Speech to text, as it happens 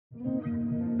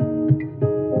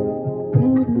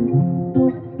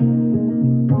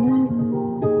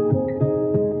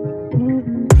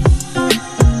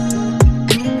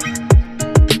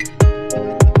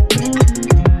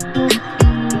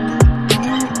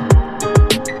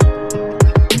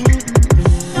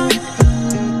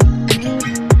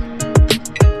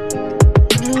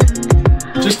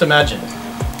imagine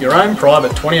your own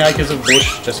private 20 acres of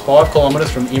bush just 5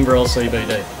 kilometres from Inverell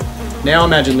CBD. Now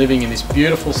imagine living in this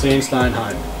beautiful sandstone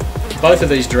home. Both of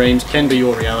these dreams can be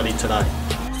your reality today.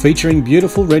 Featuring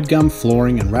beautiful red gum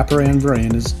flooring and wraparound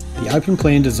verandas, the open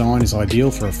plan design is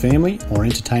ideal for a family or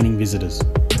entertaining visitors.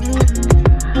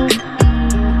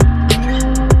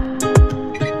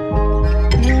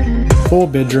 Four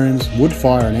bedrooms, wood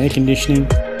fire and air conditioning,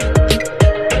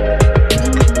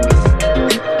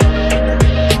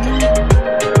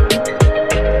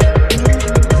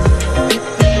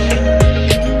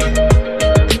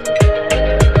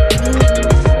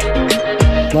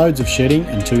 loads of shedding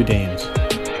and 2 dams.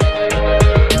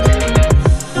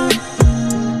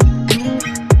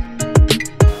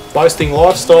 Boasting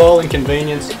lifestyle and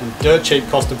convenience and dirt cheap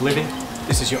cost of living,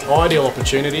 this is your ideal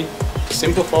opportunity to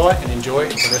simplify and enjoy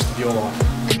the rest of your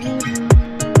life.